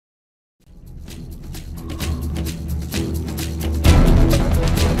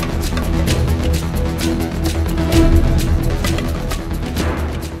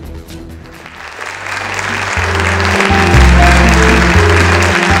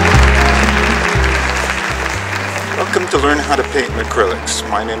to learn how to paint in acrylics.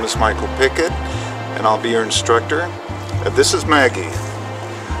 My name is Michael Pickett and I'll be your instructor. This is Maggie.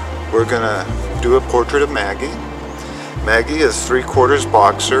 We're gonna do a portrait of Maggie. Maggie is 3/4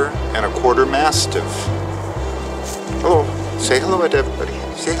 boxer and 1/4 mastiff. Hello. Say hello to everybody.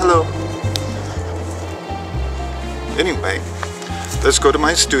 Say hello. Anyway, let's go to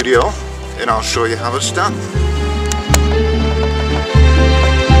my studio and I'll show you how it's done.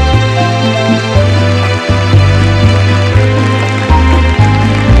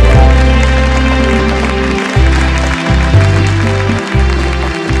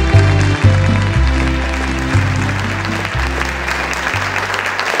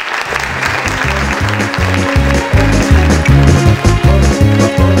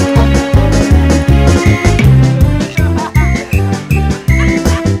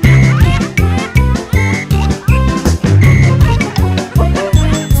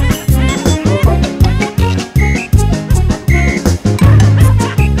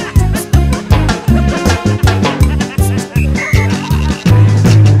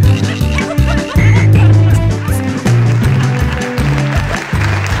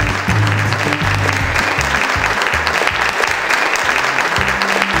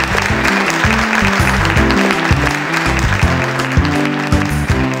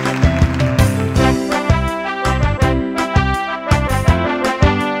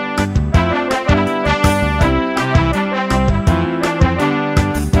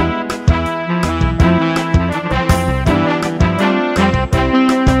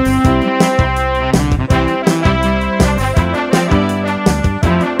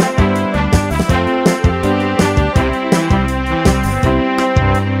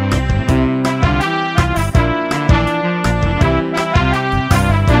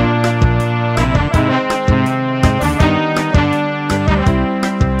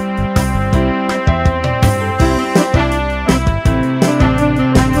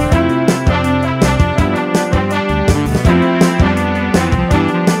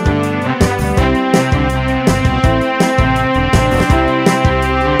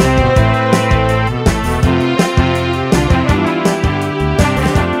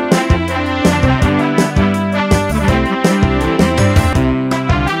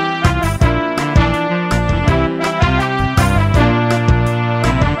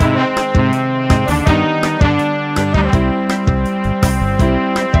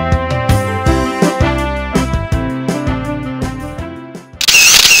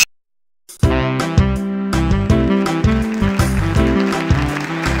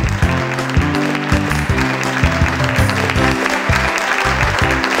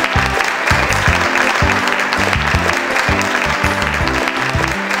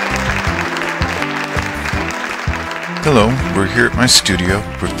 Hello, we're here at my studio.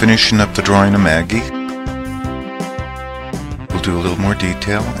 We're finishing up the drawing of Maggie. We'll do a little more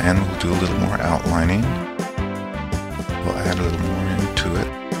detail and we'll do a little more outlining. We'll add a little more into it.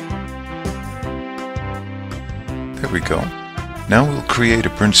 There we go. Now we'll create a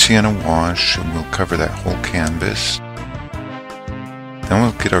burnt sienna wash and we'll cover that whole canvas. Then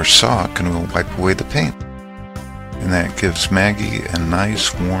we'll get our sock and we'll wipe away the paint. And that gives Maggie a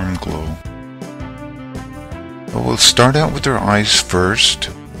nice warm glow. Well, we'll start out with our eyes first.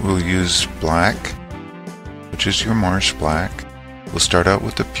 We'll use black, which is your marsh black. We'll start out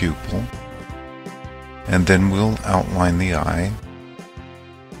with the pupil, and then we'll outline the eye.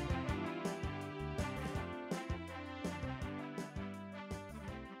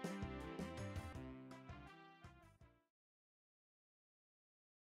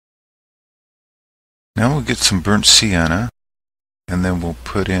 Now we'll get some burnt sienna, and then we'll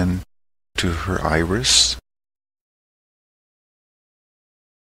put in to her iris.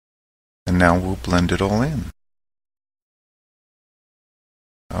 And now we'll blend it all in.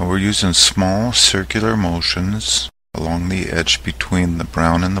 We're using small circular motions along the edge between the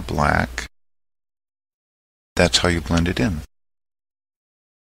brown and the black. That's how you blend it in.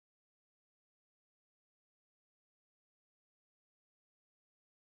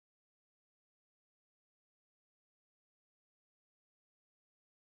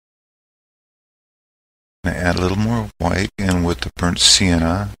 And add a little more white in with the burnt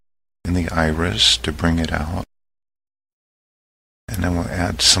sienna in the iris to bring it out. And then we'll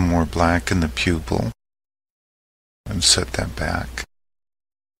add some more black in the pupil and set that back.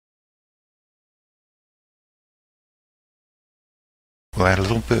 We'll add a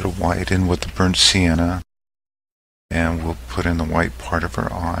little bit of white in with the burnt sienna and we'll put in the white part of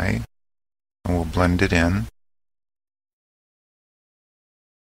her eye and we'll blend it in.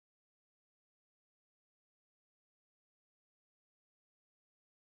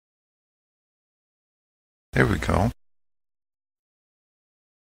 There we go.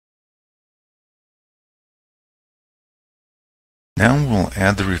 Now we'll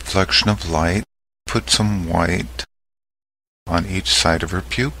add the reflection of light, put some white on each side of her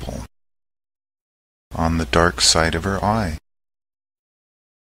pupil, on the dark side of her eye.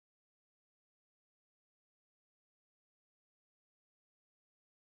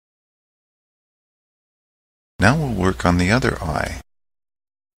 Now we'll work on the other eye.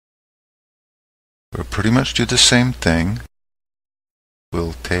 We'll pretty much do the same thing.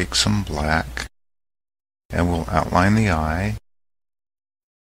 We'll take some black and we'll outline the eye.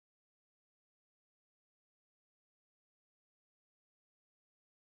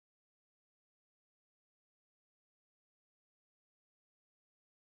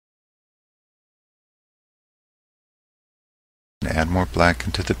 And add more black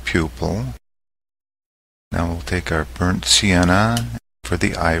into the pupil. Now we'll take our burnt sienna for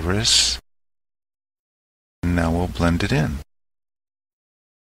the iris. And now we'll blend it in.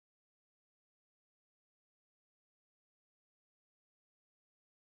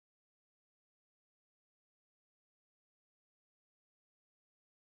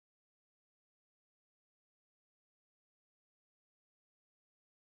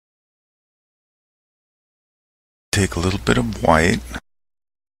 Take a little bit of white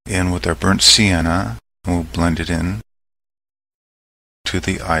in with our burnt sienna, and we'll blend it in to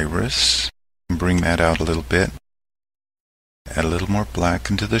the iris and bring that out a little bit. Add a little more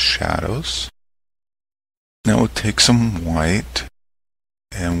black into the shadows. Now we'll take some white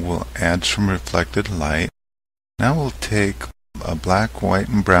and we'll add some reflected light. Now we'll take a black, white,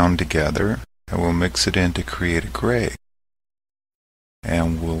 and brown together and we'll mix it in to create a gray.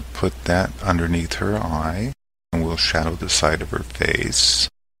 And we'll put that underneath her eye. And we'll shadow the side of her face,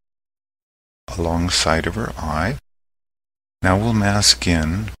 alongside of her eye. Now we'll mask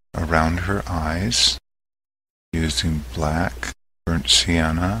in around her eyes using black, burnt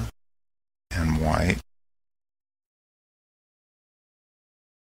sienna, and white.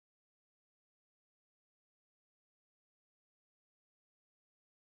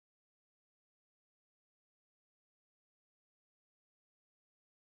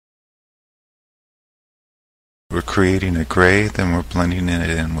 We're creating a gray, then we're blending it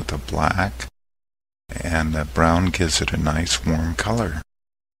in with a black, and the brown gives it a nice warm color.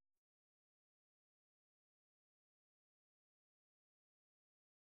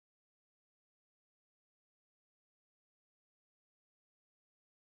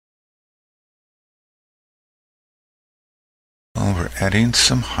 Well, we're adding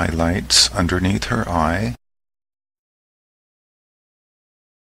some highlights underneath her eye.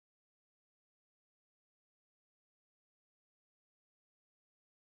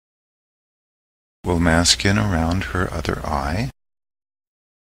 We'll mask in around her other eye.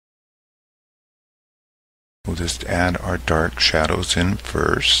 We'll just add our dark shadows in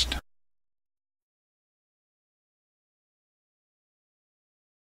first.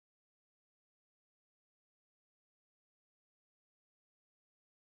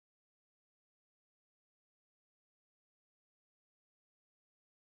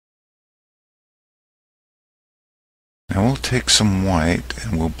 Now we'll take some white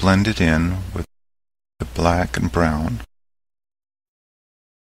and we'll blend it in with the black and brown.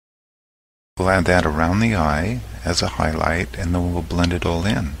 We'll add that around the eye as a highlight and then we'll blend it all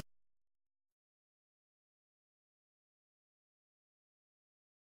in.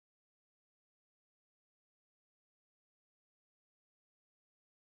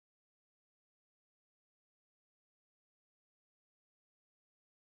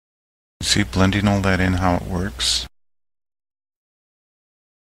 See, blending all that in, how it works.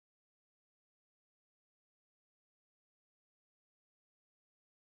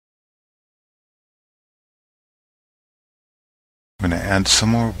 We're going to add some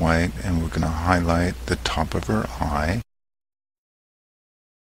more white and we're going to highlight the top of her eye.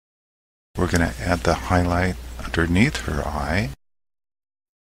 We're going to add the highlight underneath her eye.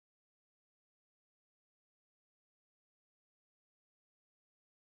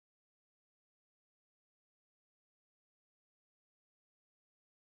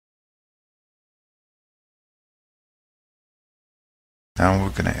 Now we're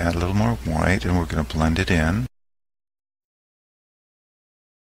going to add a little more white and we're going to blend it in.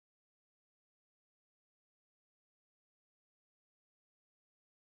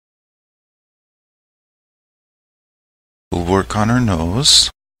 We'll work on her nose.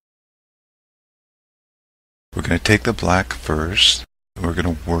 We're going to take the black first, and we're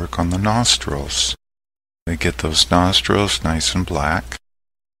going to work on the nostrils. We get those nostrils nice and black.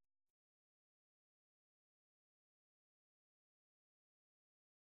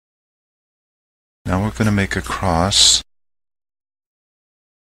 Now we're going to make a cross.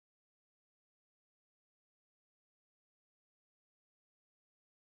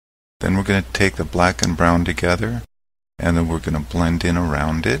 Then we're going to take the black and brown together, and then we're going to blend in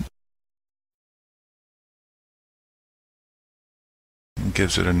around it. It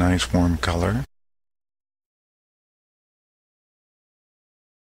gives it a nice warm color.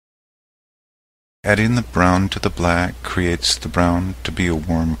 Adding the brown to the black creates the brown to be a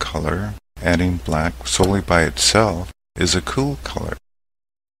warm color. Adding black solely by itself is a cool color.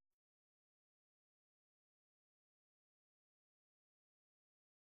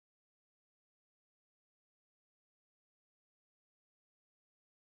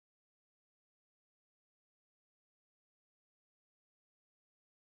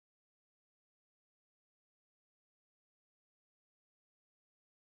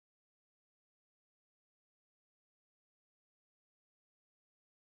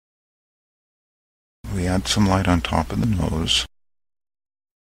 We add some light on top of the nose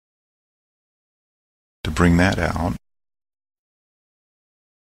to bring that out.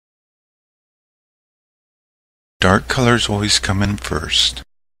 Dark colors always come in first.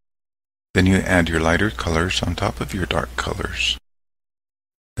 Then you add your lighter colors on top of your dark colors.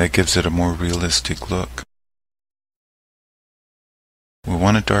 That gives it a more realistic look. We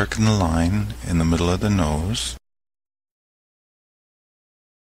want to darken the line in the middle of the nose.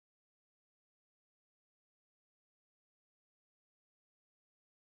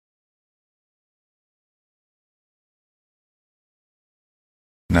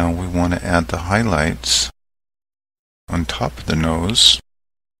 Now we want to add the highlights on top of the nose.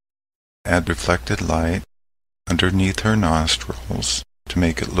 Add reflected light underneath her nostrils to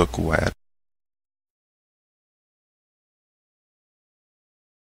make it look wet.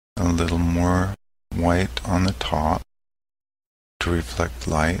 A little more white on the top to reflect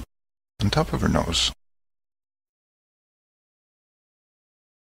light on top of her nose.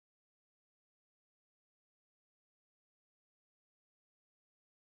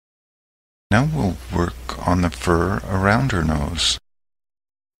 Now we'll work on the fur around her nose.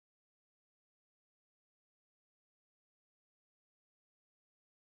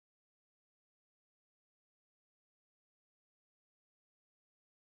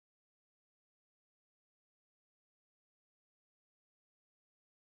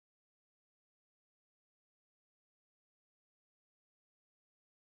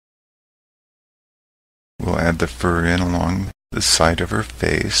 We'll add the fur in along the side of her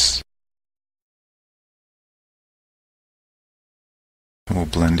face. We'll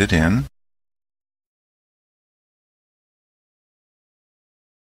blend it in.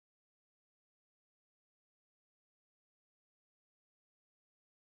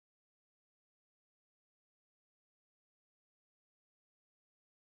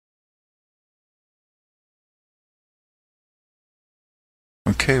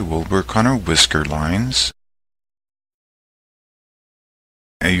 Okay, we'll work on her whisker lines.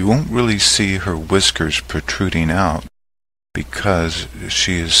 And you won't really see her whiskers protruding out because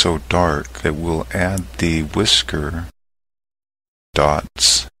she is so dark that we'll add the whisker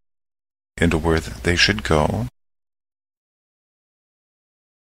dots into where they should go.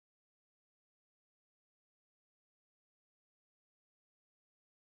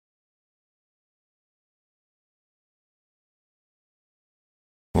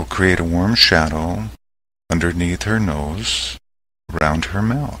 We'll create a warm shadow underneath her nose, around her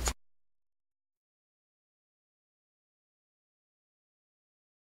mouth.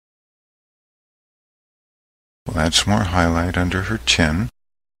 We'll add some more highlight under her chin.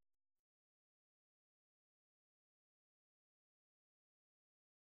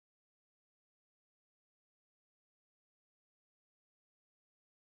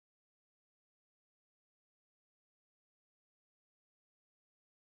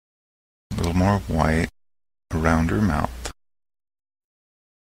 A little more white around her mouth.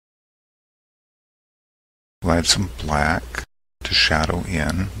 We'll add some black to shadow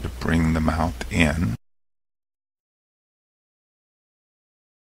in, to bring the mouth in.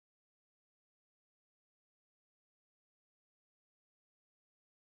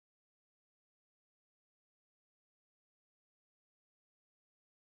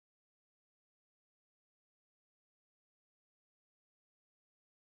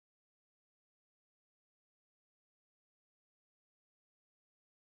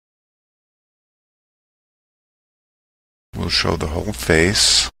 We'll show the whole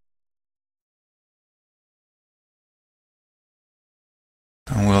face.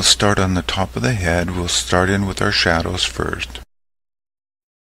 And we'll start on the top of the head. We'll start in with our shadows first.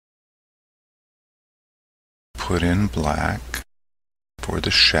 Put in black for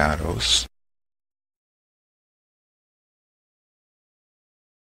the shadows.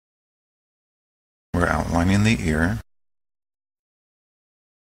 We're outlining the ear.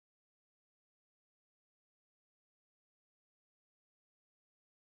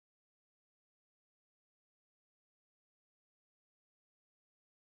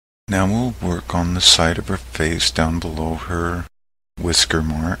 Now we'll work on the side of her face down below her whisker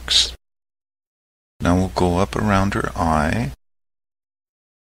marks. Now we'll go up around her eye.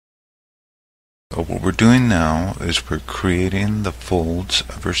 So what we're doing now is we're creating the folds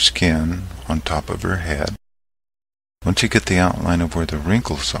of her skin on top of her head. Once you get the outline of where the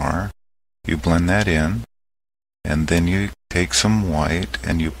wrinkles are, you blend that in, and then you take some white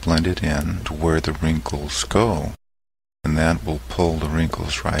and you blend it in to where the wrinkles go, and that will pull the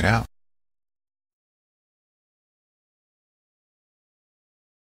wrinkles right out.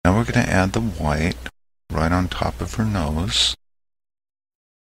 Now we're going to add the white right on top of her nose.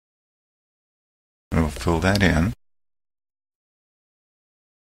 We'll fill that in.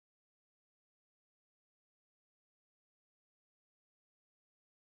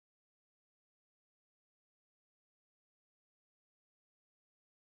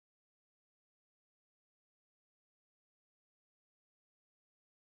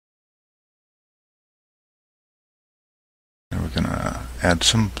 And we're going to add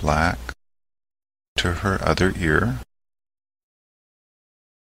some black to her other ear.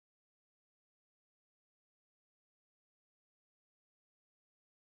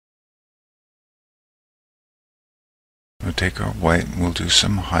 We'll take our white and we'll do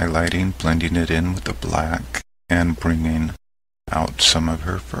some highlighting, blending it in with the black and bringing out some of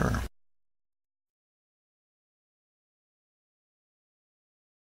her fur.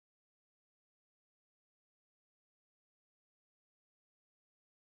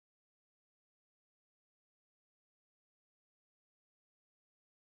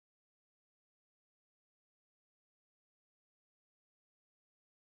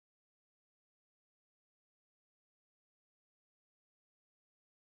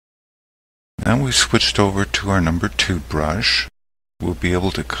 Now we've switched over to our number 2 brush. We'll be able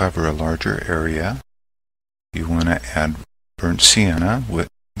to cover a larger area. You want to add burnt sienna,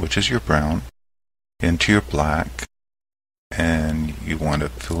 which is your brown, into your black, and you want to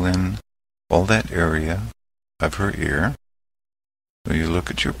fill in all that area of her ear. So you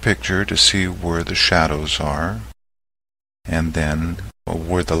look at your picture to see where the shadows are, and then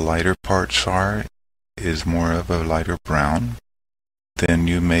where the lighter parts are is more of a lighter brown. Then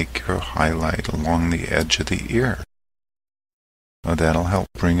you make your highlight along the edge of the ear. Well, that'll help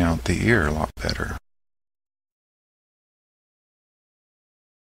bring out the ear a lot better.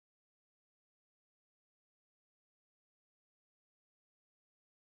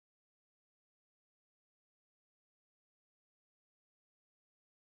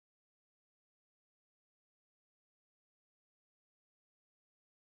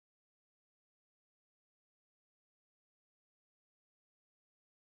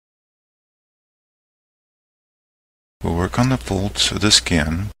 We'll work on the folds of the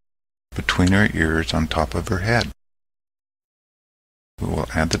skin between her ears on top of her head. We will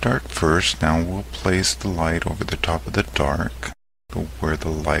add the dark first. Now we'll place the light over the top of the dark, where the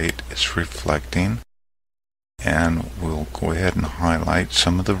light is reflecting, and we'll go ahead and highlight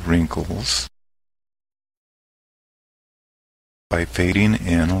some of the wrinkles by fading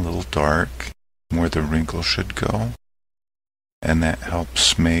in a little dark where the wrinkle should go, and that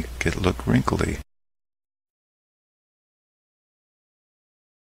helps make it look wrinkly.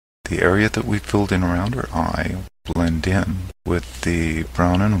 The area that we filled in around her eye blend in with the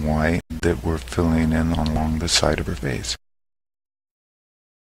brown and white that we're filling in along the side of her face.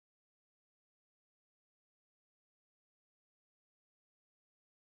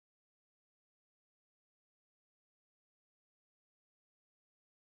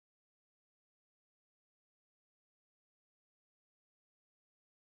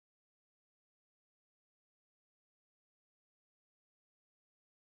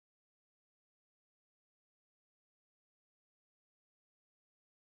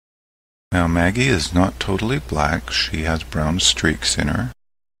 Now Maggie is not totally black, she has brown streaks in her.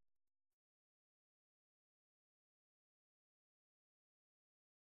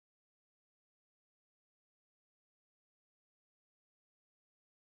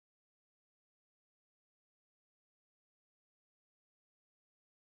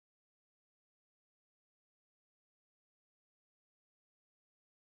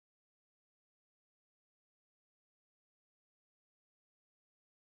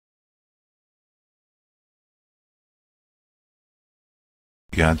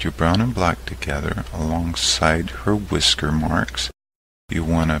 You add your brown and black together alongside her whisker marks. You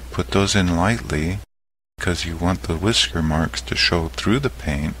want to put those in lightly because you want the whisker marks to show through the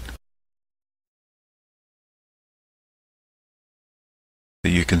paint,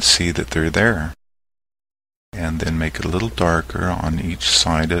 that you can see that they're there. And then make it a little darker on each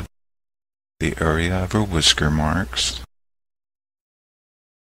side of the area of her whisker marks.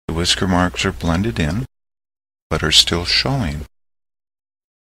 The whisker marks are blended in, but are still showing.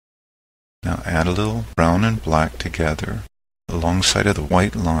 Now add a little brown and black together alongside of the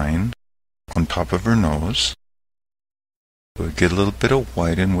white line on top of her nose. We'll get a little bit of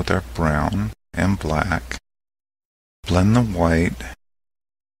white in with our brown and black. Blend the white.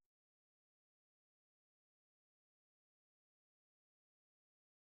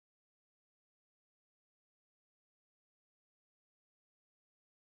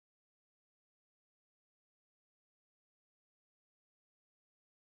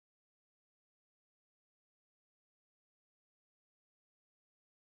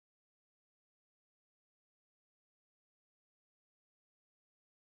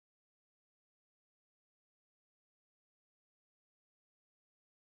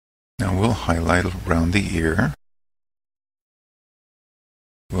 Now we'll highlight around the ear.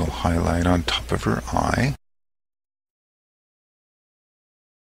 We'll highlight on top of her eye.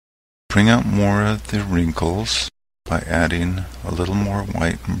 Bring out more of the wrinkles by adding a little more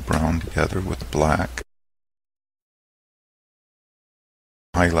white and brown together with black.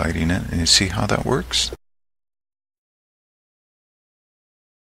 Highlighting it, and you see how that works?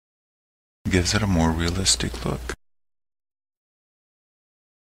 It gives it a more realistic look.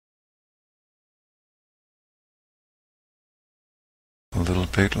 A little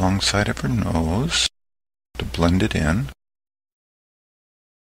bit alongside of her nose to blend it in.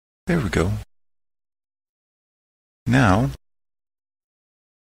 There we go. Now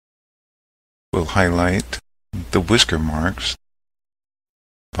we'll highlight the whisker marks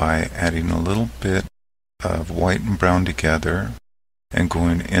by adding a little bit of white and brown together and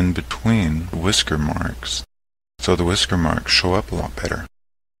going in between the whisker marks so the whisker marks show up a lot better.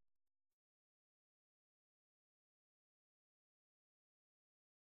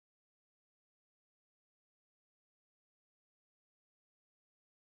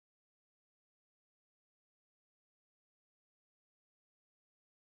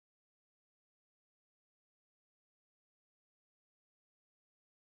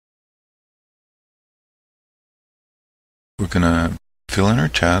 We're going to fill in her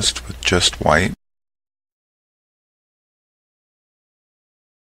chest with just white.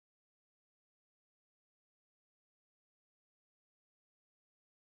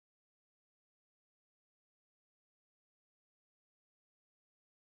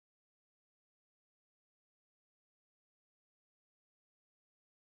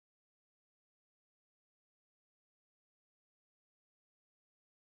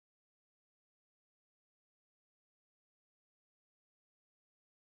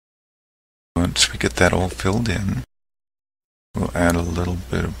 Once we get that all filled in, we'll add a little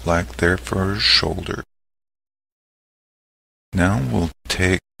bit of black there for her shoulder. Now we'll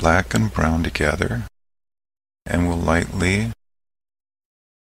take black and brown together and we'll lightly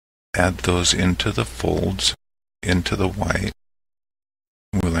add those into the folds, into the white.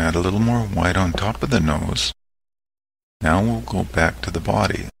 We'll add a little more white on top of the nose. Now we'll go back to the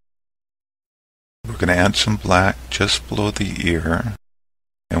body. We're going to add some black just below the ear,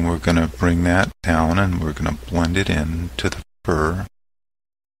 and we're going to bring that down and we're going to blend it into the fur.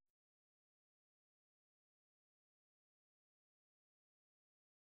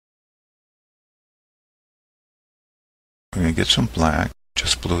 We're going to get some black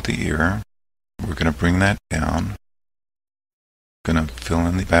just below the ear. We're going to bring that down. We're going to fill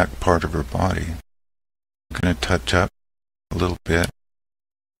in the back part of her body. We're going to touch up a little bit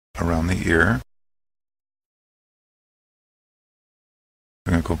around the ear.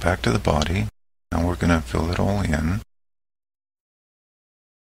 We're going to go back to the body. Now we're going to fill it all in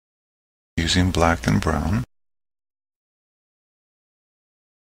using black and brown.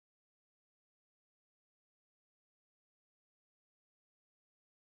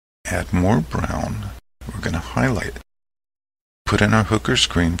 Add more brown. We're going to highlight it. Put in our hooker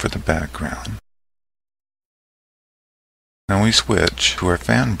screen for the background. Now we switch to our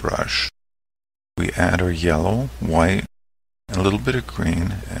fan brush. We add our yellow, white, and a little bit of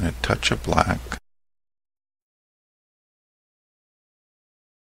green and a touch of black.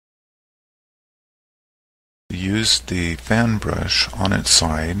 We use the fan brush on its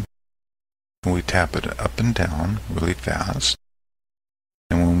side and we tap it up and down really fast.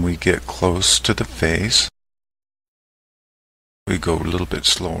 And when we get close to the face, we go a little bit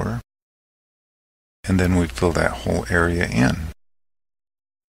slower, and then we fill that whole area in.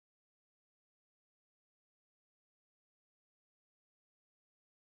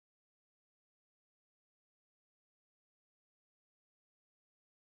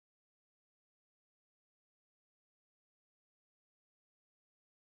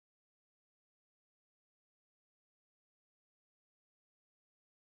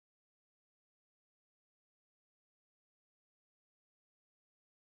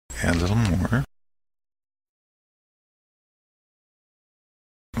 add a little more.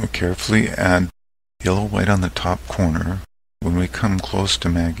 We'll carefully add yellow white on the top corner. When we come close to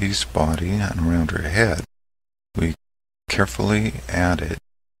Maggie's body and around her head, we carefully add it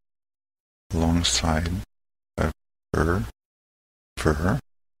alongside of her fur.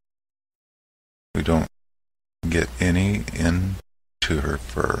 We don't get any into her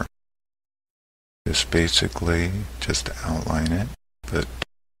fur. Just basically just outline it, but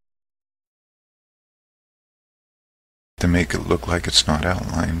to make it look like it's not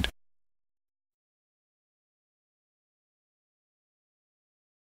outlined.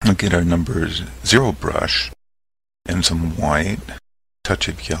 We'll get our number 0 brush and some white, touch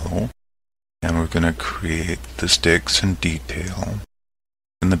of yellow, and we're going to create the sticks and detail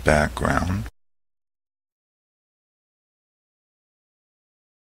in the background.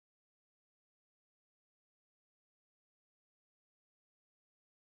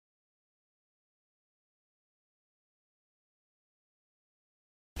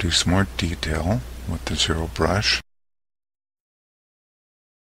 Do some more detail with the 0 brush.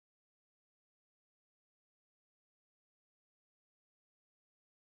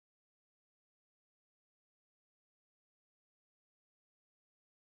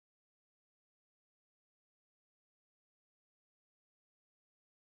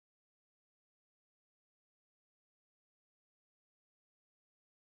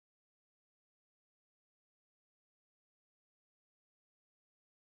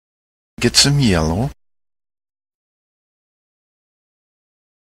 Get some yellow,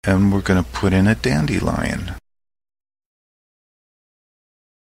 and we're going to put in a dandelion.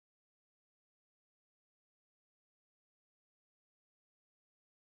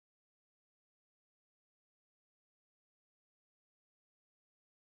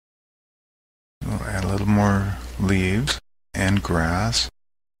 We'll add a little more leaves and grass.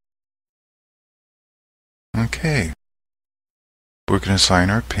 Okay, we're going to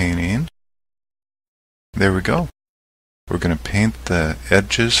sign our painting. There we go. We're going to paint the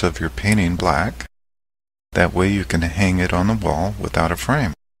edges of your painting black. That way you can hang it on the wall without a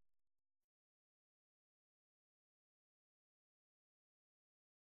frame.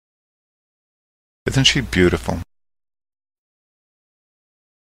 Isn't she beautiful?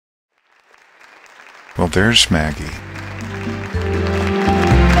 Well, there's Maggie.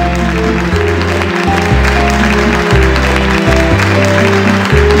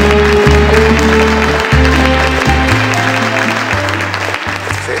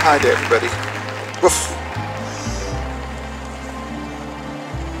 Say hi to everybody. Woof.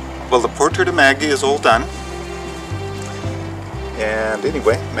 Well, the portrait of Maggie is all done. And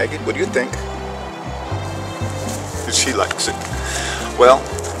anyway, Maggie, what do you think? She likes it. Well,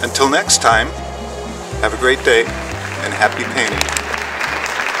 until next time, have a great day and happy painting.